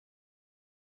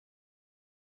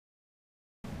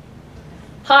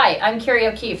Hi, I'm Kerry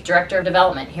O'Keefe, Director of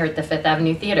Development here at the Fifth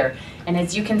Avenue Theater. And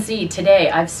as you can see, today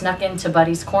I've snuck into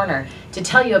Buddy's Corner to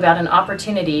tell you about an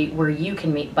opportunity where you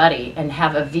can meet Buddy and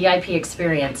have a VIP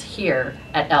experience here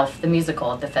at Elf the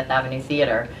Musical at the Fifth Avenue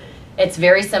Theater. It's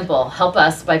very simple. Help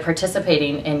us by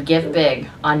participating in Give Big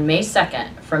on May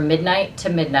 2nd from midnight to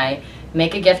midnight.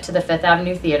 Make a gift to the Fifth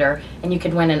Avenue Theater and you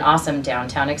could win an awesome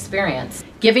downtown experience.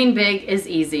 Giving big is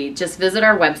easy. Just visit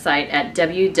our website at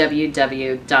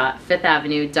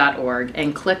www.fifthavenue.org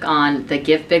and click on the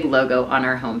Give Big logo on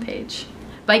our homepage.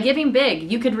 By giving big,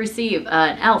 you could receive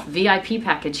an Elf VIP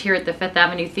package here at the Fifth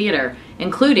Avenue Theater,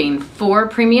 including 4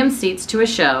 premium seats to a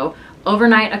show,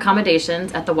 overnight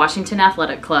accommodations at the Washington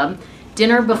Athletic Club,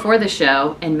 dinner before the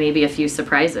show, and maybe a few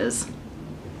surprises.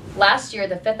 Last year,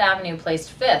 the Fifth Avenue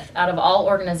placed 5th out of all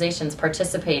organizations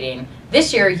participating.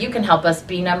 This year, you can help us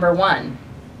be #1.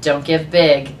 Don't give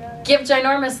big, give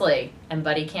ginormously, and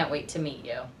Buddy can't wait to meet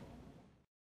you.